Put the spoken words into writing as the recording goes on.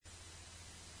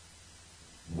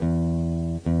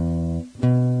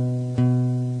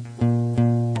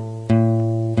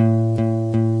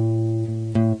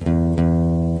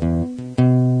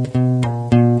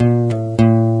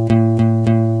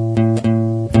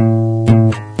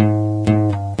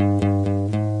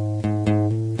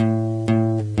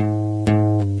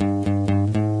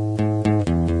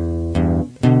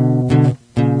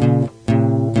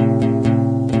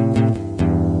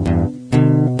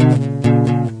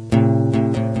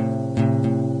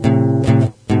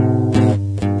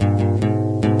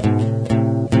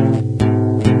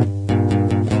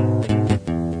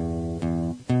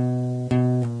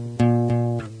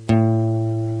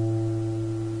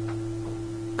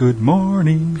Good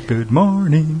morning. Good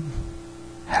morning.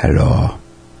 Hello.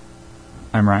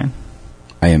 I'm Ryan.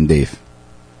 I am Dave.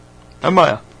 I'm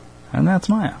Maya. And that's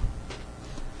Maya.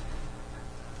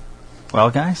 Well,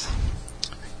 guys,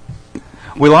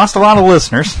 we lost a lot of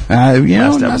listeners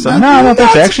last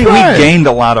episode. We gained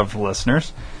a lot of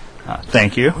listeners.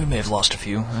 Thank you. We may have lost a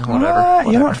few.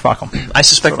 Whatever. You know what? Fuck them. I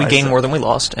suspect we gained more than we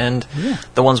lost, and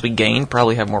the ones we gained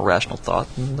probably have more rational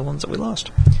thought than the ones that we lost.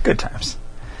 Good times.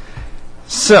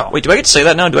 So, wait, do I get to say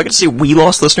that now? Do I get to say we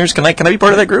lost listeners? Can I be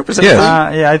part of that group? Is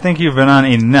that yeah, I think you've been on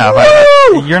enough.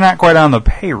 You're not quite on the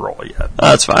payroll yet.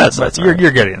 That's fine. That's you're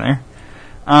getting there.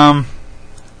 The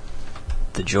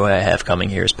joy I have coming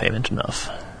here is payment enough.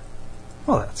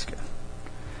 Well, that's good.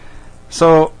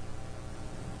 So,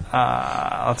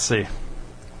 let's see.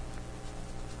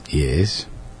 Yes.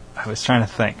 I was trying to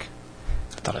think.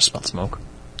 I thought I smelled smoke.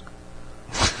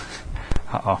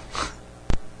 Uh-oh.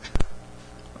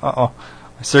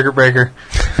 My circuit breaker.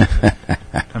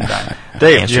 I'm dying.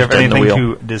 Dave, do you have anything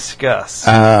to discuss?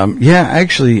 Yeah,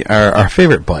 actually, our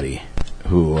favorite buddy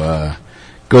who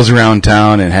goes around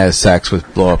town and has sex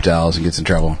with blow-up dolls and gets in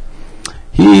trouble.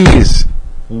 He's...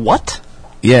 What?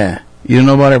 Yeah. You don't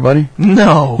know about our buddy?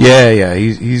 No. Yeah.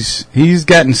 He's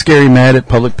gotten scary mad at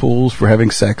public pools for having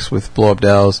sex with blow-up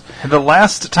dolls. The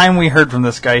last time we heard from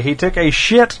this guy, he took a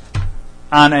shit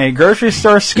on a grocery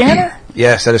store scanner.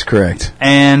 Yes, that is correct.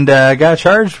 And got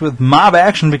charged with mob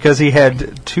action because he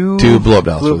had two blow-up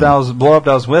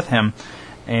dolls with him.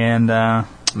 And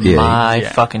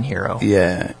my fucking hero.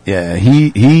 Yeah.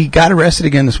 He got arrested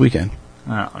again this weekend.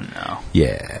 Oh no.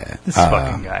 Yeah. This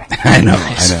fucking guy. I know.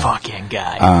 This fucking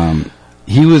guy.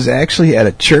 He was actually at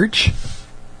a church.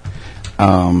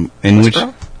 In which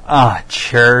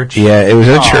church. Yeah, it was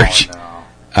a church.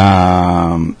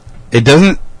 No. It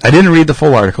doesn't. I didn't read the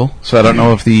full article, so I don't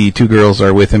know if the two girls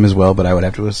are with him as well, but I would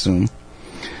have to assume.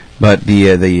 But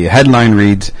the headline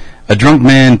reads, "A drunk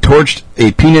man torched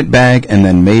a peanut bag and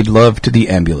then made love to the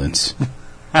ambulance."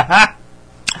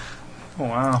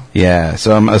 Wow. Yeah,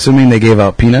 so I'm assuming they gave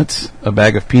out peanuts, a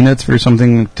bag of peanuts for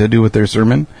something to do with their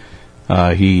sermon.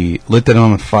 He lit that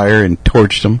on fire and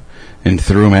torched them and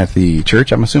threw them at the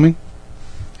church, I'm assuming.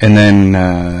 And then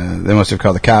they must have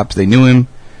called the cops. They knew him.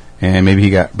 And maybe he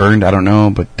got burned, I don't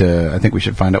know, but I think we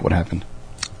should find out what happened.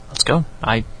 Let's go.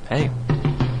 Hey.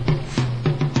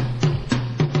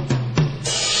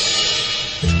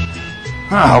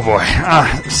 Oh boy.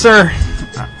 Sir,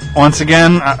 once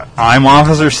again, I'm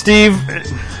Officer Steve.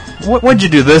 What'd you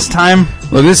do this time?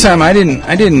 Well, this time I didn't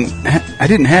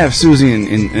have Susie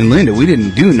and Linda. We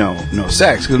didn't do no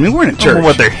sex because we're in a church.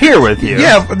 Well, they're here with you.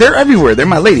 Yeah, they're everywhere. They're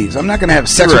my ladies. I'm not going to have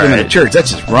sex with them in a church.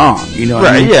 That's just wrong. You know what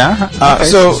I mean? Yeah. Okay.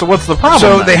 So what's the problem?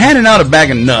 So then? they handed out a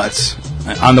bag of nuts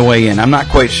on the way in. I'm not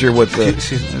quite sure what the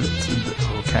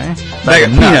okay bag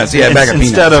of peanuts. Yeah, bag of peanuts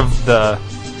instead of the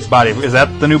body. Is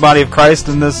that the new body of Christ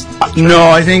in this? No,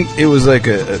 I think it was like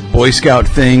a Boy Scout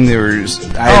thing. There was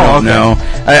I don't know.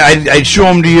 I'd show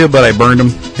them to you, but I burned them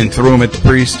and threw them at the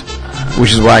priest,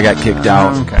 which is why I got kicked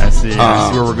out. Okay, I see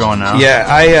where we're going now.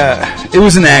 Yeah, it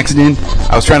was an accident.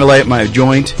 I was trying to light my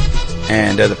joint,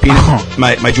 and the peanut,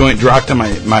 my joint dropped on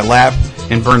my lap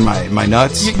and burned my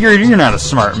nuts. You're not a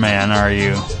smart man, are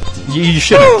you? You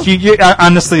shouldn't.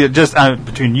 Honestly, just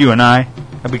between you and I.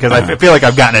 Because I feel like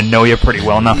I've gotten to know you pretty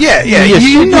well now. Yeah. You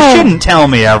shouldn't tell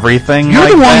me everything.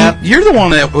 You're the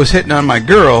one that was hitting on my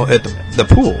girl at the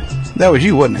pool. That was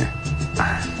you, wasn't it?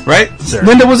 Right, sir.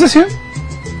 Linda, was this him?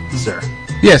 Sir.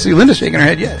 Yeah. See, Linda's shaking her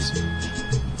head. Yes.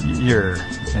 You're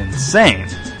insane.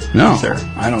 No, sir.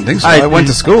 I don't think so. I went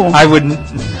to school. I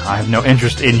have no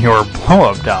interest in your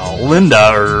blow-up doll,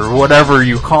 Linda, or whatever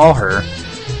you call her.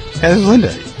 That's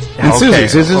Linda. And okay.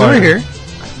 Susie's right here.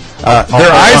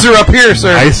 Their eyes are up here,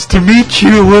 sir. Nice to meet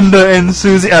you, Linda and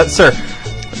Susie. Sir,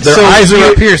 their eyes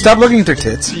are up here. Stop looking at their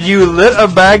tits. You lit a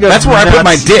bag of That's where nuts. I put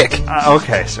my dick.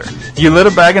 Okay, sir. You lit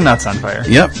a bag of nuts on fire.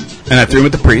 Yep. And I threw them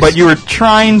at the priest. But you were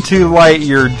trying to light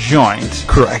your joint.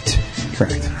 Correct.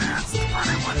 That's the part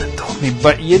I wanted to told me.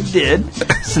 But you did.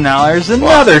 So now there's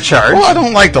another charge. Well, I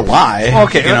don't like to lie.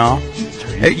 Okay. You know.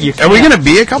 Are we going to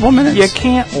be a couple minutes? You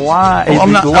can't lie. Well,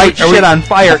 light shit on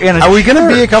fire in a church. Are we going to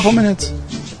be a couple minutes?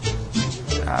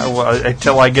 Well,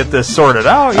 until I get this sorted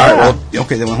out, yeah. All right, well,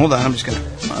 okay, then hold on. I'm just going to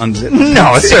unzip.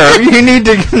 No, sir. You need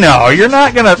to... No, you're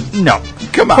not going to... No.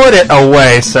 Come on. Put it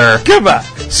away, sir. Come on.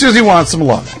 Susie wants some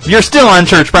love. You're still on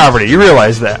church property. You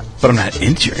realize that? But I'm not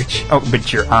in church. Oh,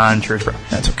 but you're on church property.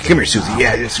 That's okay. Come here, Susie.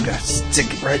 Yeah, just gotta stick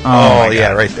it right. Oh,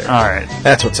 yeah, right there. All right.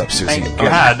 That's what's up, Susie. Thank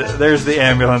God. There's the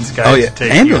ambulance guy. Oh, yeah.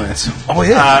 Ambulance. Oh,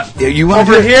 yeah. You want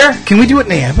over here? Can we do it in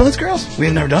the ambulance, girls?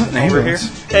 We've never done it in the Over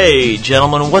ambulance. here? Hey,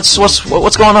 gentlemen, what's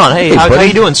going on? Hey, how buddy.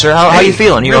 you doing, sir? How you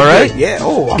feeling? You all right? Yeah.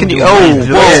 Oh, Can you? doing good.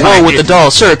 Whoa, with the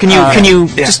doll, sir. Can you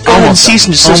just go ahead and cease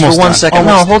and desist for 1 second?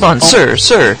 No, hold on, sir.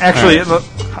 Actually,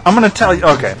 I'm going to tell you.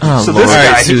 Okay. Oh, so this Lord.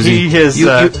 guy, Right, Susie. he is.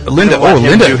 Linda. let him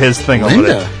Linda. do his thing over Linda.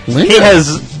 there. Linda. He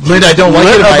has. Linda, I don't like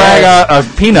lit it a if I bag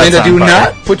of peanuts. Linda, on do fire.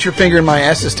 not put your finger in my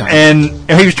ass this time. And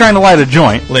he was trying to light a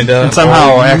joint. Linda. And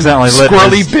somehow you accidentally lit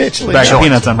squirrely his bitch, Linda. bag of Joint.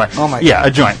 peanuts on fire. Oh, my Yeah, God.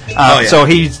 a joint. Yeah. So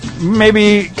he's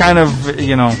maybe kind of,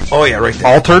 Oh, yeah, right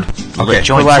there. altered. Okay.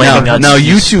 Joint Relax. flaming nuts. Now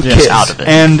you two Just kiss. out of it.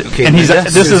 And Okay, and he's Linda,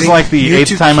 this is Susie, like the you 8th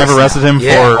two time I've kiss arrested him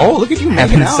Yeah. for Oh, look at you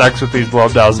having making out. sex with these blow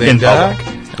dolls in Linda.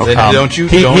 public. Linda, don't you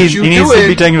He do needs it. to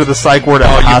be taken to the psych ward at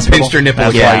Oh, the you hospital. pinched her nipple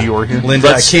That's again. why you were here. Linda,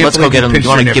 I can't Let's go believe get him. pinched You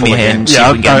want your to give me a nipple hand and again. see if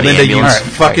we can get him in the Linda, you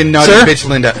ambulance? fucking naughty Sir? bitch,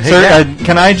 Linda. Hey, Sir, yeah.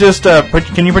 can I just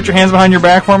can you put your hands behind your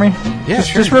back for me? Yeah,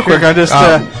 just real quick. I just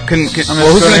well, who's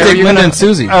going to take Linda and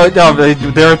Susie? Oh,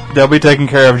 no, they'll be taken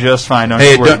care of just fine. Don't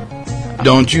Hey, you worry.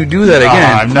 don't you do that Oh,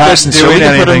 again. I'm not Listen, sir, doing we can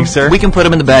put anything, him. sir. We can put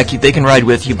him in the back. They can ride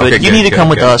with you, but Okay, you good, need to come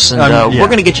good, with good. us, and Yeah. we're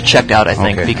going to get you checked out. I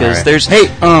think Okay, because all right. there's Hey,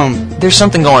 there's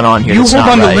something going on here. you that's hold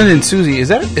not on right. to Linda and Susie. Is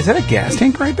that a gas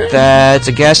tank right there? That's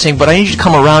a gas tank, but I need you to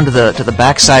come around to the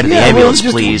back side of the ambulance,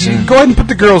 just, please. you And go ahead and put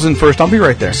the girls in first. I'll be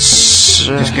right there.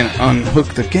 sir, Just gonna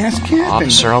unhook the gas cap.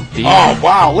 officer, I'll be. Oh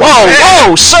wow! Look Whoa, at that.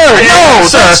 whoa, sir! No,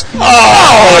 that's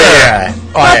yeah.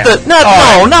 not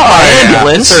my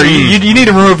ambulance. Sir, you need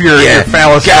to remove your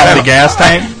phallus Got from him. the gas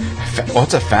tank.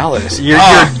 What's a phallus? Your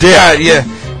dick. God, yeah.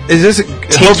 Is this?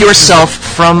 Take yourself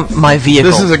from my vehicle.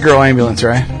 This is a girl ambulance,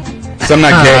 right? So I'm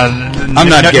not gay. I'm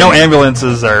not gay. No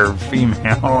ambulances are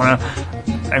female.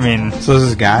 I mean, So this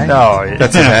is a guy? No,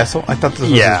 That's his asshole? I thought this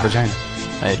was Yeah. his vagina.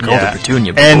 I had called it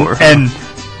Petunia before. and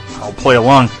I'll play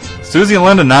along. Susie and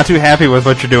Linda not too happy with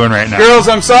what you're doing right now. Girls,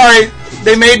 I'm sorry.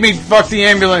 They made me fuck the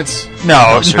ambulance.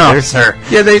 No, sir. sir.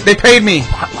 Yeah, they paid me.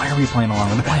 Why are we playing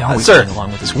along with it? Why are we sir? playing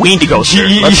along with this? We need to go, sir.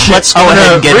 You- Let's go I'm ahead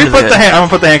gonna and get into re-put the. I'm gonna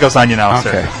put the handcuffs on you now,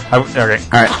 Okay. sir. Okay.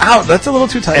 All right. Ow, that's a little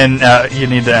too tight. And you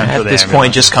need to enter At the this ambulance.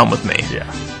 point, just come with me. Yeah.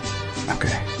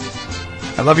 Okay.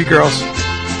 I love you, girls.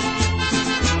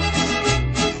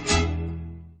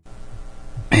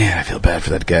 Man, I feel bad for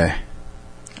that guy.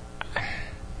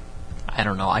 I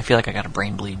don't know. I feel like I got a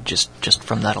brain bleed just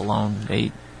from that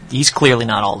alone. He's clearly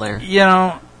not all there. You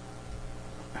know,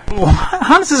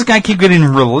 how does this guy keep getting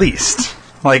released?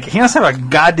 Like, he must have a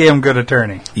goddamn good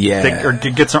attorney. Yeah. Or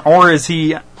to get some, or is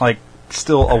he like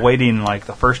still awaiting like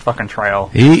the first fucking trial?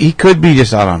 He could be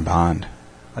just out on bond.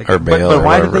 Like, Or bail but or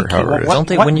why whatever, did they keep? however it is. What, Don't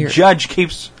they- what when you're- judge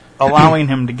keeps allowing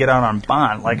him to get out on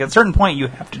bond? Like, at a certain point, you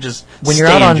have to just When stay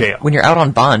you're out in on jail. when you're out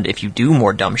on bond, if you do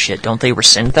more dumb shit, don't they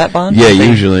rescind that bond? Yeah, Don't they-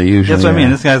 usually. That's what I mean. yeah.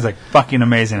 This guy's like fucking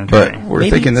amazing attorney. But we're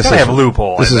Maybe thinking it's this gotta is have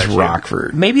loopholes, This is actually.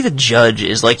 Rockford. Maybe the judge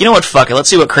is like, you know what, fuck it, let's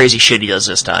see what crazy shit he does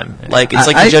this time. Like it's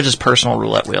like I- the judge's personal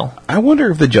roulette wheel. I wonder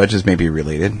if the judges may be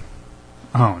related.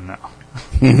 Oh no,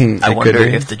 I It wonder could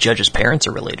be. if the judge's parents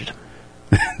are related.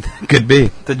 Could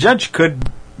be. the judge could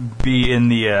be in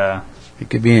the It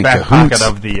could be in back cahoots. pocket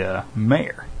of the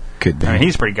mayor. Could be. I mean,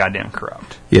 he's pretty goddamn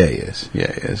corrupt. Yeah, he is.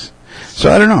 Yeah, he is.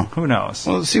 So I don't know. Who knows?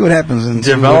 Well, let's see what happens and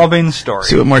Developing story.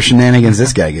 see what more shenanigans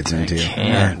this guy gets into.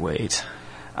 Can't wait.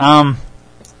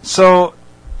 So,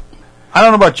 I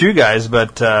don't know about you guys,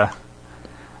 but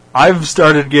I've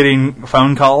started getting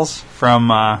phone calls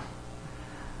from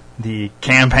the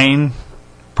campaign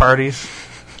parties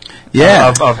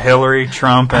Yeah. of Hillary,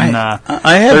 Trump, and I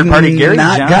have third party Gary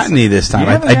not Johnson. gotten any this time. You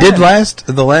haven't I did had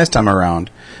the last time around,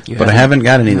 You but I haven't? haven't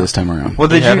got any this time around. Well,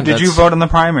 did You haven't, you that's- vote in the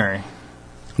primary?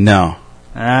 No.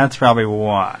 That's probably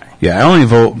why. Yeah, I only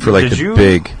vote for like Did the you?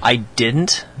 big. I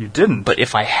didn't, You didn't. but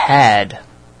if I had,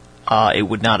 it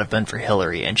would not have been for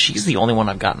Hillary, and she's the only one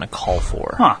I've gotten a call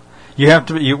for. Huh. You have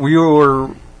to. You were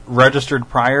registered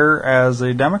prior as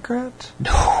a Democrat?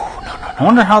 No. I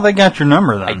wonder how they got your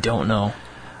number then. I don't know.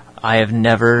 I have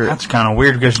never. That's kind of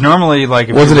weird because normally, like,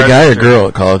 if Was it you a guy or register- girl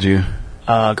that called you?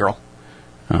 Girl.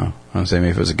 Oh, I'm saying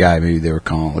maybe if it was a guy, maybe they were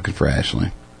calling looking for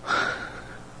Ashley.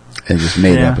 And just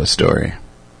made Yeah. up a story.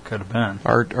 Could have been.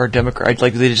 Are Democrats,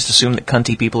 like, they just assume that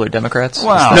cunty people are Democrats?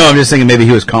 Wow. No, I'm just thinking maybe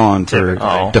he was calling for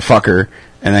Oh. to fuck her,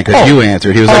 and then because you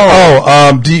answered, he was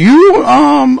like, do you,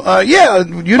 yeah,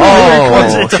 you know.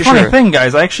 Oh. It's a Sure. funny thing,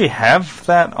 guys. I actually have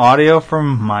that audio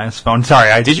from my phone.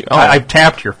 Sorry, Did you? Oh. I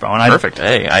tapped your phone. Perfect.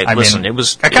 Hey, listen, mean, it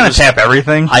was... I kind of tap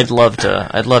everything. I'd love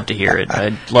to hear it.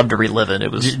 I'd love to relive it. It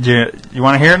was... You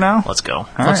want to hear it now? Let's go.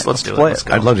 right, Let's do it. play Let's it.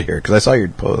 go. I'd love to hear it, because I saw your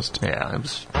post. Yeah, it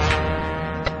was...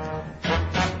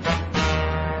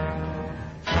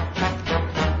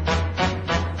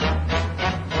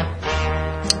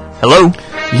 Hello?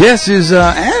 Yes, is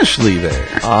Ashley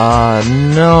there?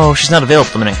 No, she's not available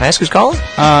at the minute. Can I ask who's calling?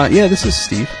 Yeah, this is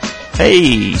Steve.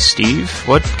 Hey, Steve.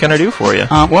 What can I do for you?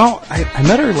 Well, I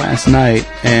met her last night,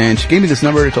 and she gave me this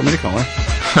number and told me to call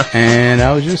her. And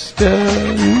I was just,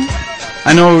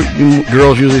 I know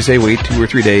girls usually say wait 2 or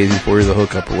 3 days before the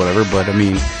hookup or whatever, but I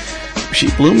mean,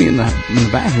 she blew me in the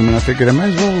bathroom, and I figured I might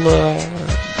as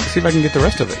well see if I can get the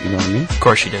rest of it. You know what I mean? Of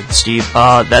course you did, Steve.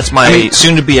 That's my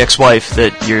soon-to-be ex-wife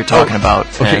that you're talking about.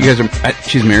 Okay, and you guys are.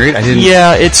 She's married. I didn't.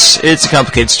 yeah, it's a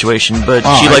complicated situation, but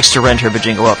she likes to rent her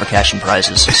Bajingo out for cash and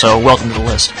prizes. So welcome to the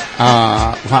list.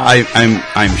 Well,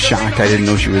 I'm shocked. I didn't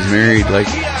know she was married. Like,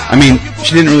 I mean,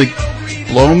 she didn't really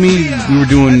blow me. We were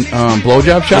doing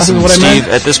blowjob shots. Listen, Is what Steve, I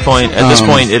meant. at this point,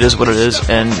 it is what it is.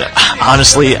 And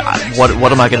honestly, what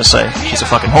am I going to say? She's a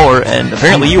fucking whore, and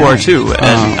apparently you are too.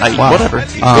 And wow. whatever.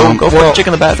 Go fuck a chick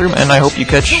in the bathroom, and I hope you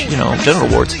catch genital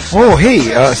warts. Oh, hey,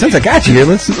 since I got you here,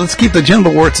 let's keep the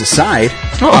genital warts aside.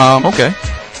 Okay.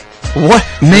 What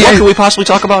I- can we possibly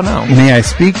talk about now? May I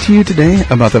speak to you today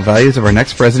about the values of our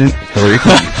next president, Hillary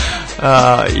Clinton?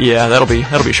 Yeah, that'll be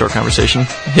a short conversation.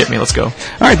 Hit me, let's go. All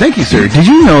right, thank you, sir. Did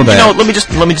you know that? Let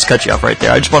me just cut you off right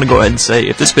there. I just want to go ahead and say,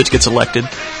 if this bitch gets elected,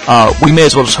 we may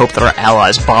as well just hope that our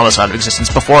allies bomb us out of existence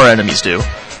before our enemies do.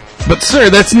 But sir,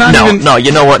 that's not even. No,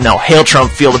 you know what? No, hail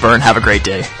Trump, feel the burn, have a great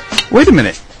day. Wait a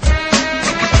minute.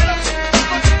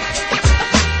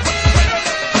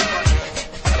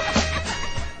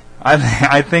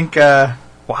 I think.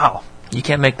 Wow. You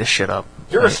can't make this shit up.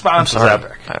 Your response I'm was sorry.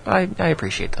 epic. I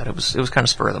appreciate that. It was kind of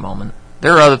spur of the moment.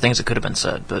 There are other things that could have been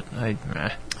said, but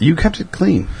You kept it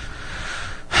clean.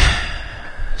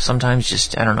 sometimes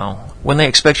just, I don't know, when they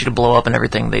expect you to blow up and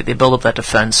everything, they build up that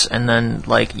defense, and then,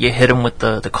 like, you hit them with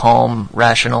the calm,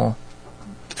 rational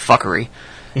fuckery,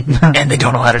 and they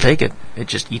don't know how to take it. It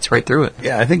just eats right through it.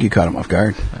 Yeah, I think you caught him off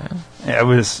guard. Yeah, it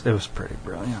was pretty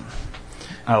brilliant.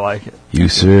 I like it. You,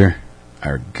 sir,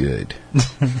 are good.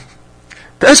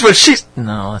 That's what she's...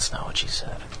 No, that's not what she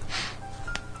said.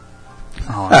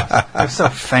 Oh, I'm so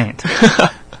faint.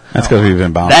 That's because we've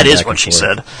been bouncing. That is back what and she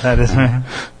forth. said. That is.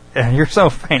 Yeah, you're so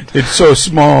faint. It's so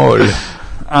small.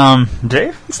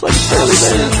 Dave? It's like fairly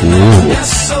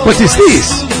bad. What is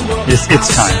this?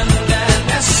 It's time.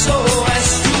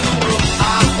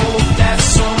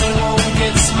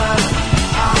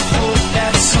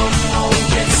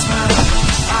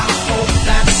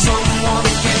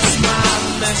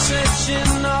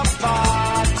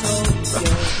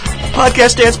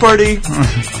 Podcast dance party.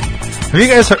 Have you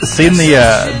guys seen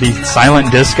the silent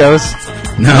discos?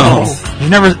 No.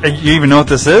 You even know what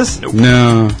this is?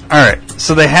 No. All right.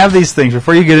 So they have these things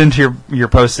before you get into your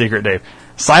post secret, Dave.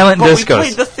 Silent But we discos.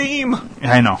 played the theme.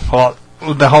 I know. Well,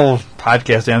 the whole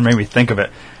podcast made me think of it.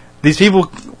 These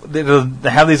people, they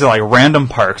have these like random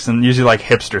parks, and usually like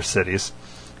hipster cities.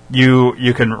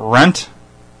 You can rent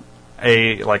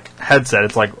a like headset.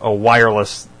 It's like a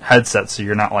wireless headset, so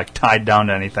you're not like tied down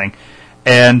to anything,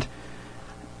 and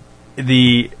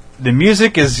the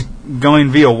music is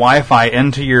going via Wi-Fi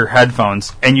into your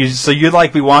headphones, and you'd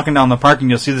like be walking down the park and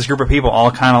you'll see this group of people all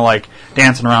kind of like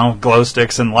dancing around with glow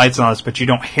sticks and lights and all this, but you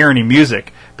don't hear any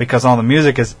music because all the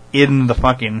music is in the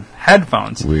fucking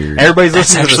headphones. Weird. Everybody's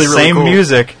That's listening to the actually really same cool.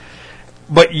 music,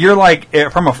 but you're like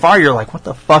from afar, you're like, what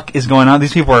the fuck is going on?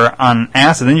 These people are on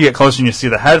acid. Then you get closer and you see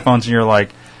the headphones, and you're like,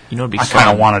 You know, it'd be I fun.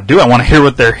 kind of want to do it. I want to hear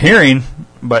what they're hearing.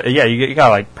 But yeah, you gotta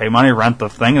like pay money, rent the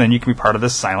thing, and then you can be part of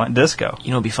this silent disco.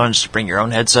 You know, it'd be fun just to bring your own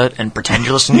headset and pretend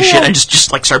you're listening to shit and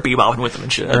just like start bebopping with them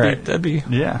and shit. Right. That'd be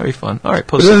Yeah. very fun. All right, What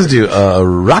post does this do?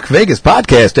 Rock Vegas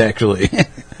podcast, actually.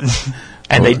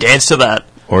 and they dance to that.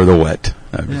 Or the wet.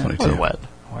 That'd be funny, Or too. the wet.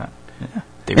 Wow.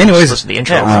 They Anyways, listen to the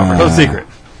intro. Yeah, over. post secret.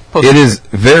 It is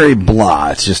very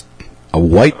blah. It's just a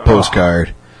white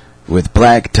postcard with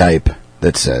black type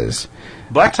that says...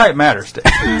 Black type matters, Dave.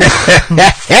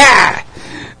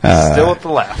 Still with the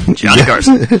laugh. Johnny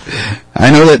Carson.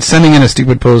 I know that sending in a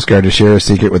stupid postcard to share a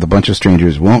secret with a bunch of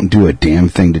strangers won't do a damn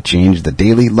thing to change the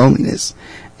daily loneliness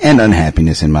and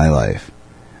unhappiness in my life.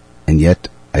 And yet,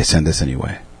 I send this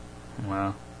anyway.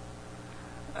 Wow.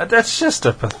 That's just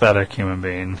a pathetic human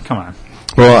being. Come on.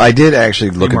 Well, I did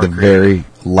actually look at the more creative. very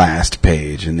last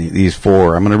page, and these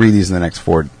 4. I'm going to read these in the next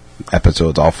 4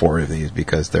 episodes, all 4 of these,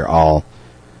 because they're all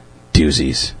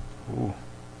doozies.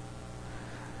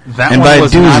 That And one by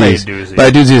was not a doozies, doozy. by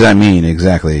doozies, I mean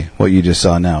exactly what you just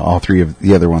saw now. All 3 of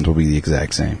the other ones will be the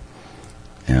exact same.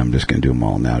 And I'm just going to do them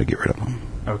all now to get rid of them.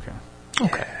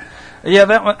 Okay. Yeah,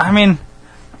 that one. I mean,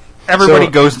 everybody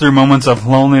So- goes through moments of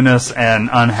loneliness and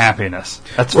unhappiness.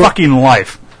 That's fucking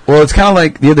life. Well, it's kind of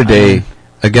like the other day,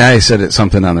 a guy said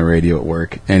something on the radio at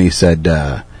work, and he said,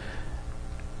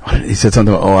 he said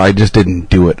something about, I just didn't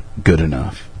do it good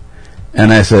enough.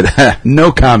 And I said,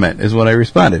 no comment is what I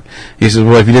responded. He says,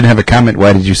 well, if you didn't have a comment,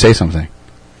 why did you say something?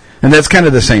 And that's kind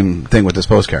of the same thing with this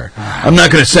postcard. I'm not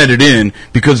going to send it in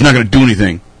because it's not going to do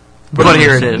anything. But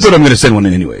here it is. But I'm going to send one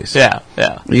in anyways. Yeah.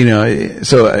 You know,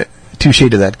 so touche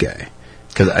to that guy.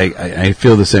 Because I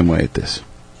feel the same way at this.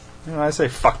 You know, I say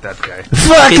fuck that guy.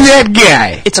 Fuck that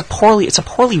guy! It's a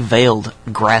poorly veiled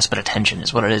grasp at attention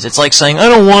is what it is. It's like saying, I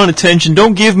don't want attention,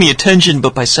 don't give me attention,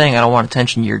 but by saying I don't want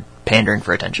attention, you're pandering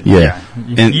for attention. Yeah.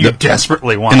 And You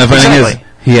desperately want And the it. funny thing Exactly.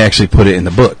 is, he actually put it in the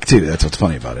book, too. That's what's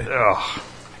funny about it. Ugh.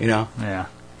 You know? Yeah.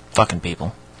 Fucking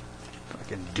people.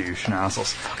 Fucking douche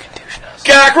nozzles. Fucking douche.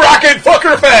 Cock rockin'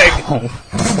 fucker fag!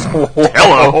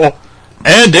 Hello.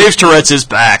 And Dave Tourette's is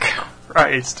back.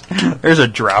 Christ. There's a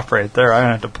drop right there. I'm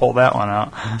going to have to pull that one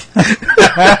out.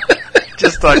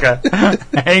 Just like a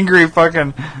angry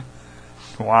fucking...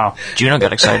 Wow. Juno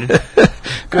got excited.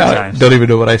 Good times. Don't even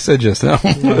know what I said just now.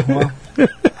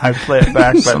 I play it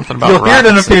back, but Something about you'll hear it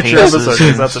in a rockets and future penises. episode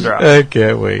because that's a drop. I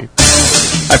can't wait.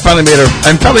 I finally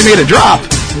made a drop.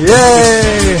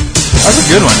 Yay! That's a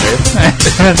good one, Dave.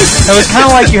 It was kind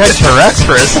of like you had Tourette's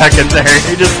for a second there.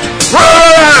 You just...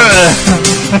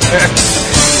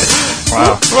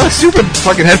 Wow. Well, stupid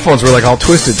fucking headphones were like all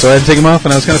twisted, so I had to take them off,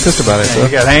 and I was kind of pissed about it. So.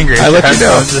 You got angry. I let you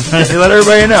know. You let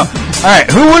everybody know. All right,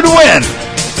 who would win?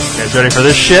 You guys ready for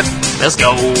this shit? Let's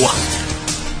go.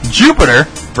 Jupiter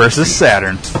versus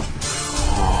Saturn.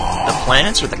 The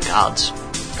planets or the gods?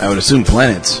 I would assume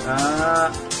planets.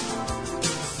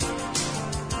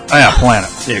 Oh, yeah,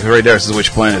 planets. Yeah, because right there says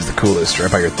which planet is the coolest,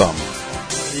 right by your thumb.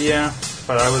 Yeah,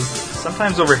 but I was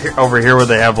sometimes over here where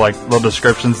they have like little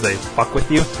descriptions, they fuck with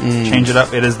you. Change it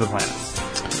up. It is the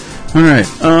planets. All right.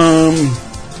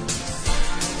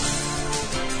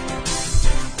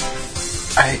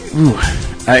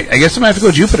 I guess I'm gonna have to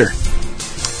go Jupiter,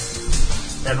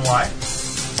 And why?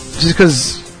 just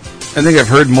because I think I've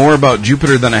heard more about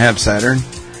Jupiter than I have Saturn.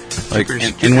 Like,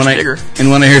 and when bigger.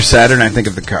 I hear Saturn, I think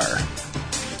of the car.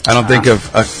 I don't think of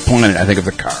a planet. I think of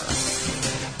the car.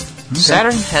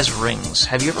 Saturn has rings.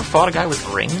 Have you ever fought a guy with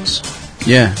rings?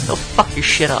 Yeah, They'll fuck your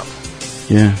shit up.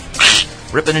 yeah.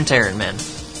 Ripping and tearing, man.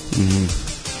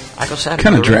 I go Saturn. What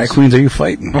kind of for drag rings. queens are you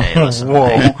fighting? Hey, listen.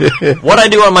 Whoa. What I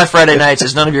do on my Friday nights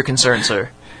is none of your concern, sir.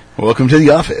 Welcome to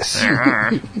the office.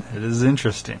 It is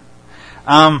interesting.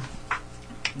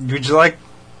 Would you like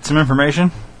some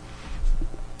information?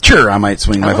 Sure, I might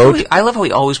swing my vote. I love how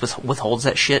he always withholds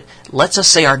that shit. Lets us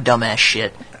say our dumbass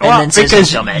shit, and Well, then says because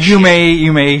his dumbass you shit.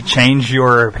 you may change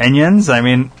your opinions. I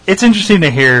mean, it's interesting to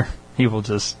hear people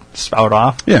just spout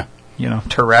off. Yeah. You know,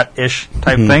 Tourette-ish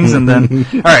type things, and then,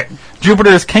 all right, Jupiter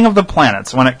is king of the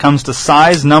planets. When it comes to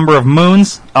size, number of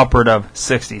moons, upward of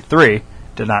 63.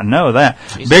 Did not know that.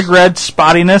 Jesus. Big red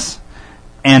spottiness,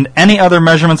 and any other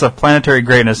measurements of planetary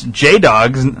greatness.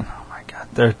 J-Dogs, oh my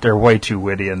god, they're way too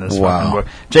witty in this Wow. fucking book.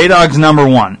 J-Dogs number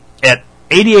 1 at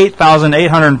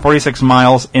 88,846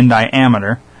 miles in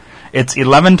diameter. It's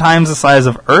 11 times the size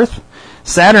of Earth.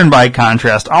 Saturn, by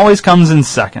contrast, always comes in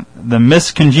second. The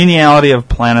miscongeniality of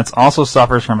planets also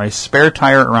suffers from a spare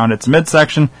tire around its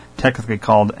midsection, technically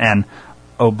called an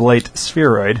oblate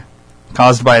spheroid,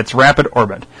 caused by its rapid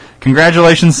orbit.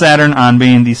 Congratulations, Saturn, on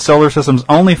being the solar system's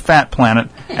only fat planet,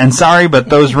 and sorry, but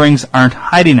those rings aren't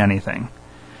hiding anything.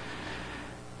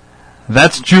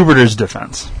 That's Jupiter's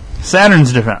defense.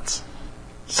 Saturn's defense.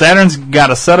 Saturn's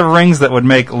got a set of rings that would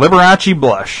make Liberace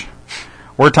blush.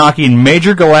 We're talking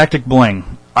major galactic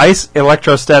bling, ice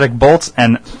electrostatic bolts,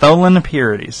 and Tholen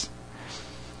purities.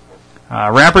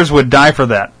 Rappers would die for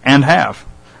that, and have.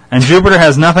 And Jupiter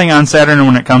has nothing on Saturn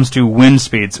when it comes to wind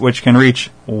speeds, which can reach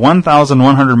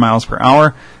 1,100 miles per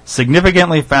hour,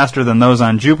 significantly faster than those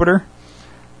on Jupiter,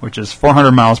 which is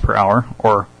 400 miles per hour,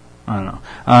 or, I don't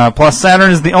know. Plus,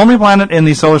 Saturn is the only planet in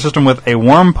the solar system with a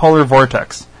warm polar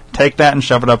vortex. Take that and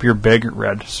shove it up your big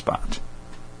red spot.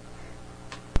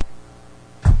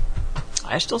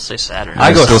 I still say Saturn.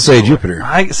 I still say Jupiter.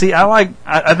 I think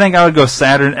I would go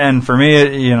Saturn, and for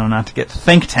me, not to get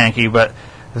think tanky, but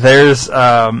there's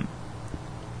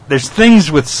there's things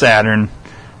with Saturn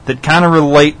that kind of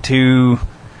relate to,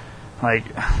 like,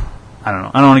 I don't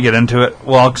know. I don't want to get into it.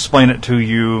 Well, I'll explain it to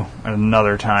you at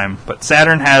another time. But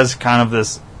Saturn has kind of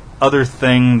this other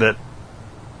thing that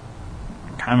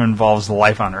kind of involves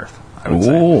life on Earth, I would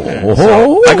say.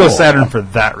 So I go Saturn for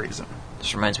that reason.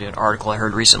 This reminds me of an article I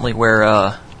heard recently where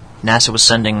NASA was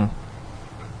sending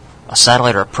a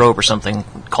satellite or a probe or something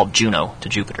called Juno to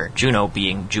Jupiter. Juno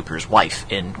being Jupiter's wife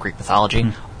in Greek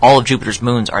mythology. All of Jupiter's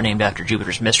moons are named after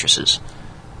Jupiter's mistresses.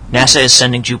 NASA is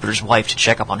sending Jupiter's wife to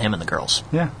check up on him and the girls.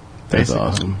 Yeah. That's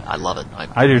awesome. I love it.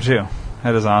 I do too.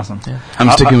 That is awesome. Yeah. I'm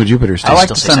sticking with Jupiter still. I like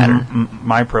to still say send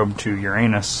my probe to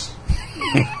Uranus.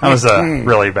 That was a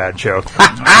really bad joke.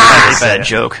 Really bad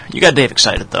joke. You got Dave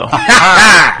excited, though.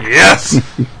 Yes!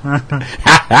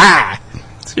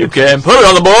 You can put it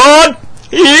on the board!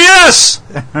 Yes!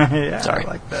 Yeah, Sorry. I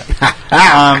like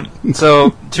that.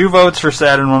 So, 2 votes for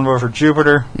Saturn, 1 vote for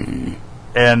Jupiter.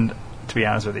 And, to be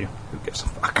honest with you, who gives a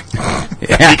fuck?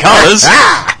 Because...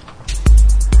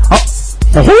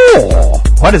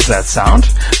 What is that sound?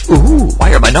 Ooh.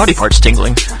 Why are my naughty parts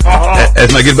tingling?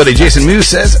 As my good buddy Jason Mewes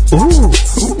says, ooh.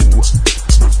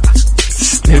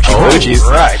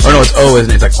 Right. Or no, it's O,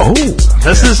 isn't it? It's like, oh.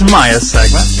 This is Maya's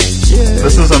segment.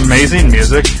 This is amazing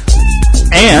music.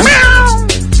 And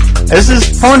this is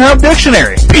Pornhub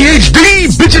Dictionary.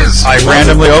 PhD, bitches! I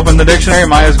randomly opened the dictionary.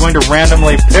 Maya's going to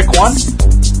randomly pick one.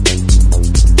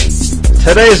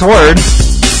 Today's word,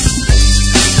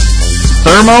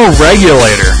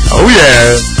 thermoregulator. Oh,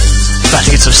 yeah. About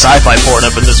to get some sci-fi porn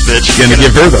up in this bitch. Gonna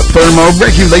give her the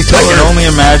thermoregulator. I can only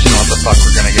imagine what the fuck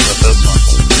we're gonna get with this one.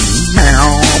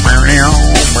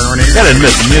 Gotta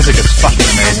admit, the music is fucking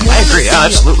amazing. I agree, yeah,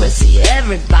 absolutely.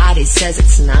 Everybody says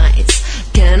it's nice.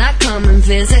 Can I come and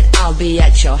visit? I'll be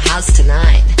at your house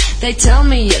tonight. They tell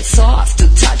me it's soft to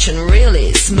touch and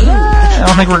really smooth. I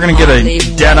don't think we're gonna get a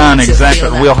dead-on exact,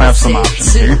 but we'll have some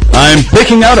options here. I'm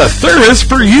picking out a thermos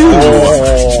for you.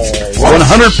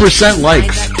 100%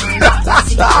 likes.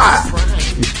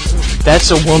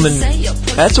 That's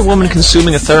a woman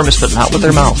consuming a thermos, but not with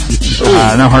her mouth.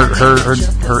 No,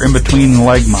 her in-between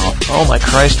leg mouth. Oh my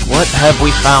Christ, what have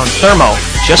we found? Thermo.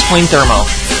 Just plain thermo.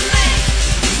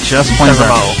 Just plain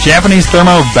Thermo. Japanese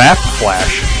thermo bath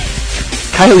flash.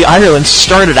 Kylie Ireland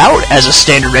started out as a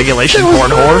standard regulation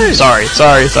porn whore. Sorry,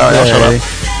 I'll shut up.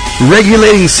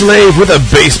 Regulating slave with a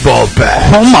baseball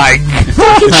bat. Oh my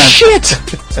god. Shit!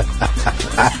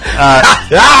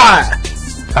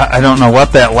 I don't know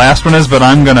what that last one is, but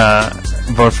I'm gonna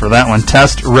vote for that one.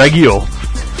 Test Regule.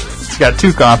 It's got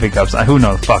 2 coffee cups. Who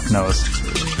knows? Fuck knows.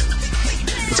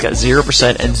 It's got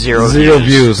 0% and 0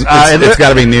 views. It's got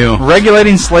to be new.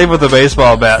 Regulating slave with a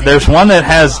baseball bat. There's one that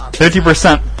has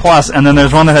 50% plus, and then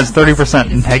there's one that has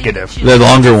 30% negative. The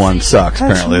longer one sucks,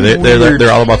 apparently.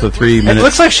 They're all about the 3 It minutes.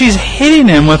 looks like she's hitting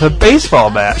him with a baseball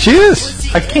bat. She is.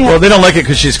 I can't. Well, they don't like it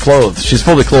because she's clothed. She's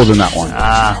fully clothed in that one.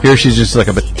 Here she's just like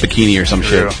a bikini or some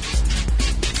True. shit.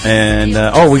 And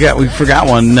we forgot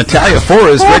one. Natalia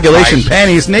Forrest, regulation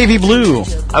panties, navy blue.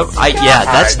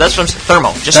 That's from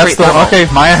thermo. Just That's straight thermo. okay.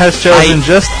 Maya has chosen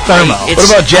just thermo. It's-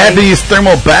 What about Japanese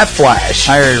thermal bat flash?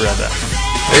 I already read that.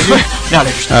 Not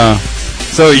interested.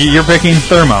 So you're picking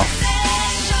thermo,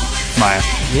 Maya.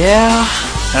 Yeah.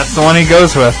 That's the one he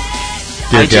goes with.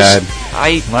 Dear God.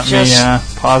 Let me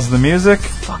pause the music.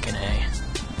 Fucking A.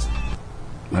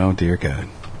 Oh, dear God.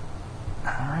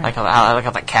 I like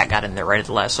how that cat got in there right at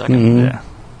the last second. Yeah.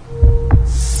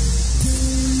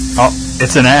 Oh,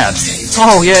 it's an ad.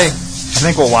 Oh, yay. I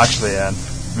think we'll watch the ad.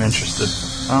 I'm interested.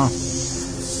 Oh.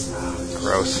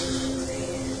 Gross.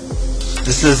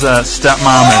 This is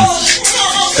stepmom and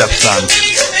stepson.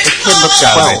 The kid looks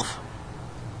Gotta Oh,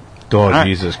 12. All right,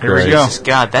 Jesus here we Christ.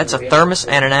 go. God, that's a thermos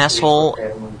and an asshole.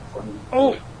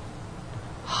 Oh.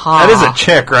 That is a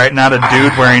chick, right? Not a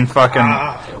dude wearing fucking...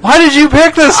 Why did you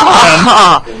pick this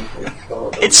one?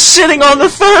 It's sitting on the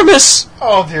thermos.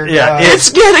 Oh, dear God. It's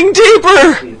getting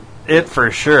deeper. It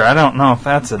for sure. I don't know if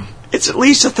that's a... It's at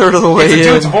least a third of the way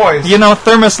in. voice. You know,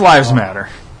 thermos lives matter.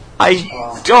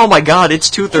 Oh my God, it's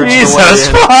 2/3 of the way Jesus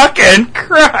in. fucking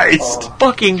Christ.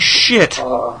 Fucking shit.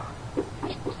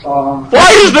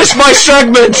 Why is this my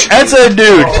segment? That's a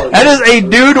dude. That is a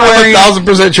dude wearing... I'm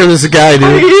 1,000% sure this is a guy, dude.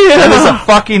 That is a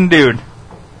fucking dude.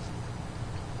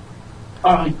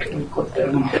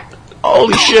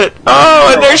 Holy shit.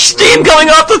 Oh, and there's steam coming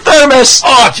off the thermos.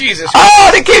 Oh, Jesus. Oh,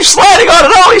 and it keeps sliding on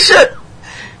it. Holy shit.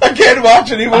 I can't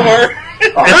watch anymore.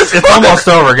 It's almost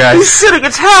over, He's guys. sitting.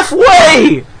 It's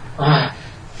halfway.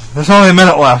 There's only a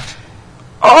minute left.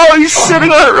 Oh, he's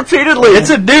sitting on it repeatedly. It's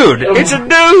a dude. It's a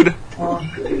dude.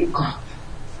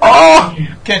 Oh.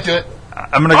 Can't do it.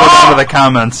 I'm gonna go down to the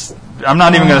comments. I'm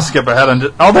not even going to skip ahead.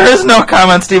 There is no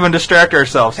comments to even distract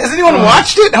ourselves. Has anyone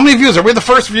watched it? How many views? Are we the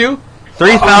first view?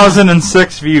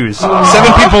 3,006 views.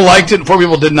 7 people liked it and 4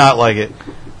 people did not like it.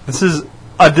 This is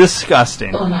a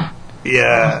disgusting.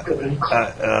 Yeah.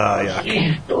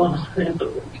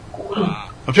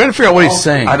 I'm trying to figure out what he's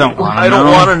saying. I don't want to know. I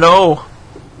don't want to know.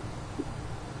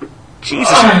 Jesus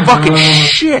fucking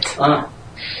shit.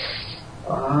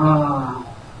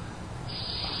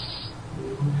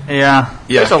 Yeah.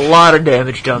 There's a lot of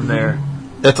damage done there.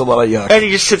 That's a lot of yuck. And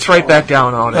he just sits right back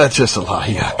down on it. That's just a lot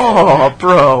of yuck. Oh,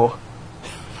 bro.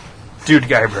 Dude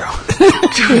guy, bro.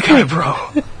 Dude guy, bro.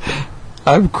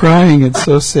 I'm crying. It's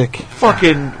so sick.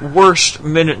 Fucking worst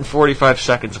minute and 45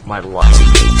 seconds of my life.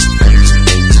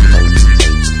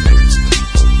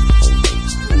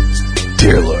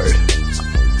 Dear Lord.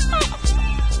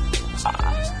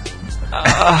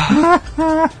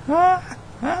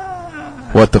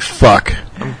 What the fuck?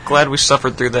 I'm glad we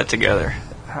suffered through that together.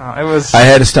 It was. I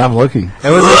had to stop looking.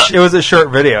 It was a short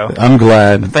video. I'm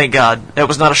glad. Thank God. It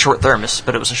was not a short thermos,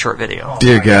 but it was a short video.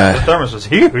 Dear The God. thermos was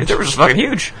huge. The thermos was fucking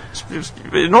huge. It was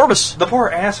enormous. The poor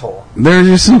asshole. There are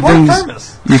just some Poor things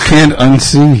thermos. you can't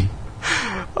unsee.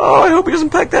 Oh, I hope he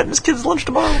doesn't pack that in his kid's lunch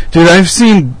tomorrow. Dude, I've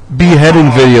seen beheading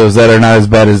videos that are not as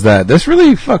bad as that. This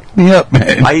really fucked me up,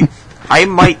 man. I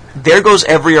might. There goes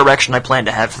every erection I plan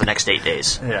to have for the next 8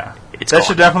 days. Yeah. It's that gone.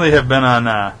 should definitely have been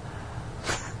on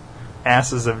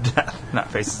Asses of Death. Not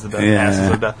Faces of Death, Yeah. Asses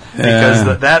of Death. Yeah.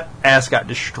 Because that ass got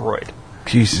destroyed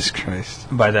Jesus Christ.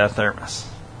 by that thermos.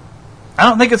 I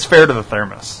don't think it's fair to the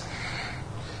thermos.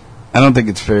 I don't think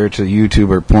it's fair to YouTube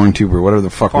or PornTube or whatever the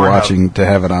fuck we're Pornhub. watching to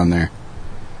have it on there.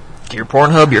 Your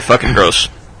Pornhub, you're fucking gross.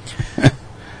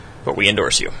 But we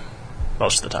endorse you.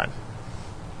 Most of the time.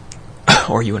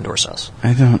 Or you endorse us.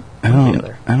 I don't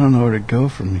other. know where to go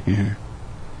from here.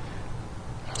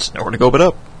 There's nowhere to go but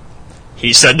up.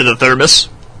 He said to the thermos.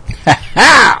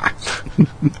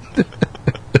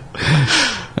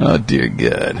 Oh dear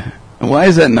God. Why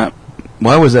was that not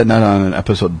on an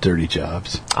episode of Dirty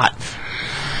Jobs?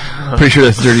 Pretty sure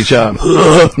that's Dirty Job.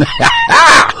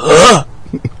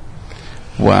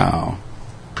 Wow.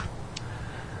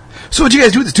 So what'd you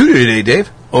guys do at the studio today,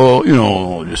 Dave?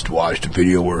 Oh, just watched a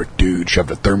video where a dude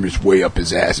shoved a thermos way up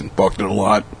his ass and fucked it a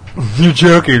lot. You're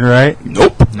joking, right?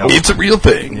 Nope. It's a real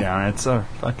thing. Yeah, it's a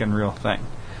fucking real thing.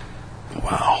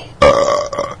 Wow.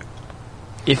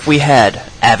 If we had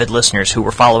avid listeners who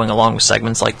were following along with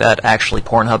segments like that, actually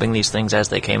Pornhubbing these things as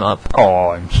they came up, Oh,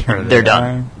 I'm sure they're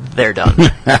done. They're done.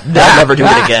 They'll never do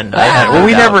it again. Well,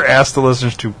 we never asked the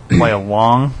listeners to play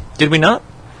along. Did we not?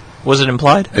 Was it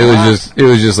implied? It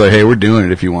was just like, hey, we're doing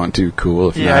it if you want to. Cool.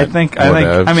 If Yeah, not, I think.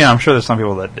 whatevs. I mean, I'm sure there's some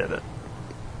people that did it,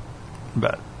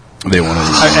 but they want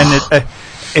to.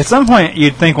 at some point,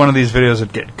 you'd think one of these videos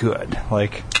would get good.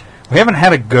 Like, we haven't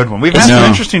had a good one. We've had some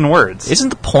interesting words. Isn't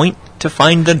the point to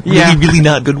find the Yeah. really, really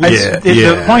not good ones?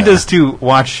 The point is to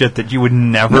watch shit that you would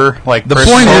never like. The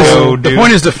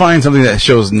point is to find something that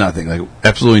shows nothing, like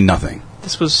absolutely nothing.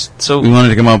 This was so. We wanted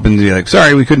to come up and be like,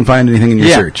 sorry, we couldn't find anything in your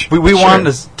search. We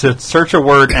wanted to search a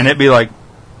word and it'd be like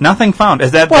nothing found.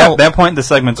 At that point, the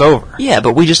segment's over. Yeah,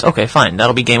 but we just okay, fine.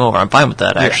 That'll be game over. I'm fine with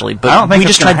that actually. But I don't think we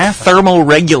it's just gonna tried happen.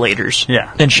 thermoregulators.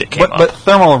 Yeah, and shit came up. But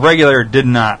thermoregulator did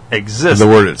not exist. The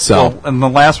word itself. Well, and the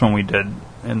last one we did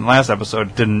in the last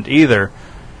episode didn't either.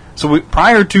 So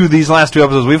prior to these last two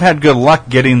episodes, we've had good luck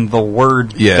getting the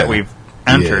word that we've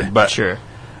entered. Yeah. But Sure.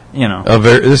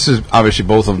 This is obviously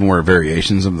both of them were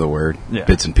variations of the word, Yeah.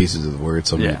 bits and pieces of the word.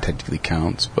 Some Yeah. of it technically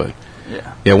counts, but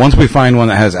yeah, once we find one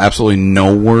that has absolutely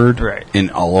no word Right. in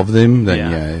all of them,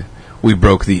 then we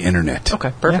broke the internet.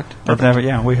 Okay, perfect.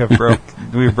 we have broke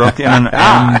the internet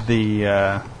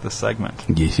and the segment.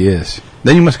 Yes.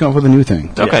 Then you must come up with a new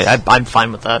thing. Okay, Yes. I'm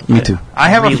fine with that. Me too. I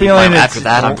have Really a feeling after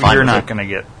that, I'm fine you're with not it. going to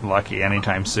get lucky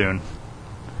anytime soon.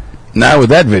 Not with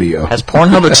that video. Has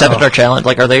Pornhub accepted our challenge?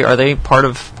 Like, are they part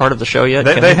of the show yet?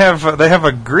 They have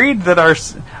agreed that our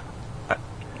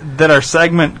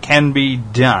segment can be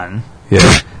done.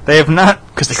 Yeah. They have not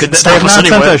because they couldn't They stop have us not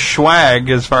sent anyway. a swag,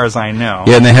 as far as I know.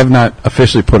 Yeah, and they have not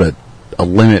officially put a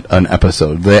limit on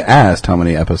episodes. They asked how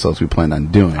many episodes we planned on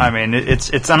doing. I mean, it's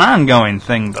an ongoing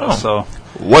thing, though. So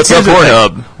What's here's up, the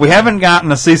thing. Pornhub? We haven't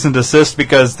gotten a cease and desist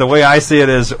because the way I see it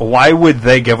is, why would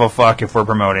they give a fuck if we're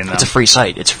promoting them? It's a free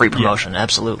site. It's free promotion.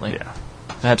 Absolutely. Yeah.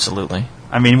 Absolutely.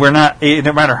 I mean, we're not.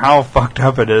 No matter how fucked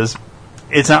up it is,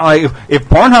 it's not like if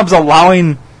Pornhub's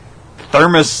allowing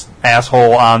Thermos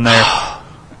asshole on there.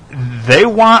 They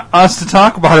want us to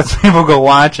talk about it so people go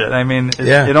watch it. I mean,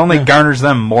 it only garners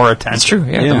them more attention. It's true.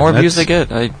 Yeah, Yeah, the more views that's-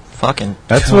 they get,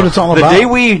 That's what it's all The about. day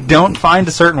we don't find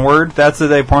a certain word, that's the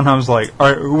day Pornhub's like, all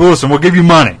right, well, listen, we'll give you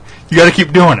money. You got to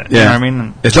keep doing it. Yeah. You know what I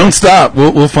mean? If don't stop,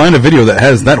 we'll find a video that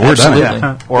has that word on Absolutely. it.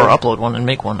 Yeah. Or upload one and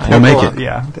make one. We'll make it.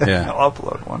 Yeah. Yeah. I'll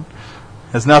upload one.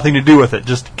 Has nothing to do with it.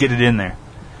 Just get it in there.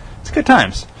 It's good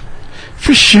times.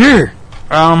 For sure.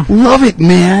 Love it,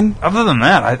 man. Other than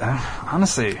that, I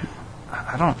honestly,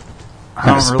 I don't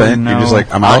Kind of really spent. know. You're just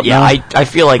like, I'm out Yeah, now. I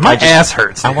feel like My I just, ass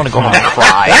hurts. I want to go home and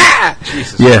cry.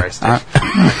 Jesus Yeah. Christ.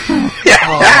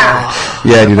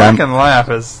 Yeah, dude. I can laugh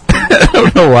as I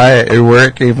don't know where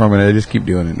it came from, and I just keep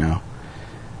doing it now.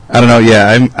 I don't know.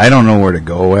 Yeah, I don't know where to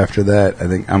go after that. I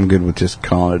think I'm good with just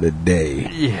calling it a day.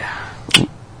 yeah.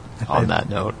 On that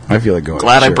note, I feel like going.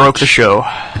 glad to I church. broke the show.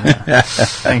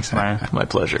 Thanks, man. My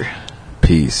pleasure.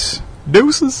 Peace.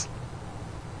 Deuces.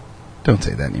 Don't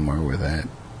say that anymore with that.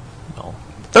 No.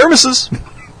 Thermoses.